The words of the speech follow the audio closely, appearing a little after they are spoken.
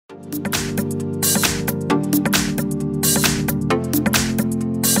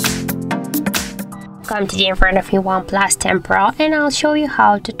Come today in front of me OnePlus 10 Pro, and I'll show you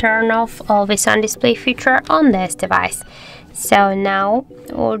how to turn off Always On Display feature on this device. So now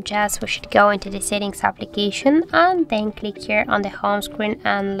we should go into the settings application and then click here on the home screen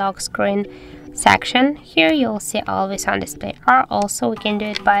and lock screen section. Here you'll see Always On Display, or also we can do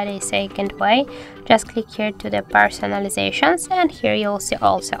it by the second way. Just click here to the personalizations, and here you'll see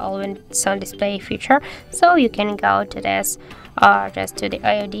also Always On Display feature, so you can go to this or just to the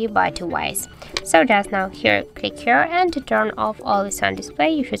IOD by two ways. So just now here, click here, and to turn off Always On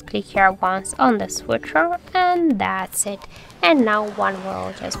Display you should click here once on the switcher, and that's it. And now when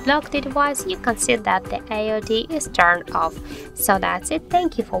we'll just block the device, you can see that the IOD is turned off. So that's it.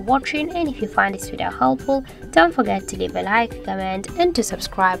 Thank you for watching, and if you find this video helpful, don't forget to leave a like, comment and to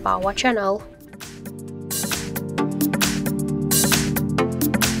subscribe our channel.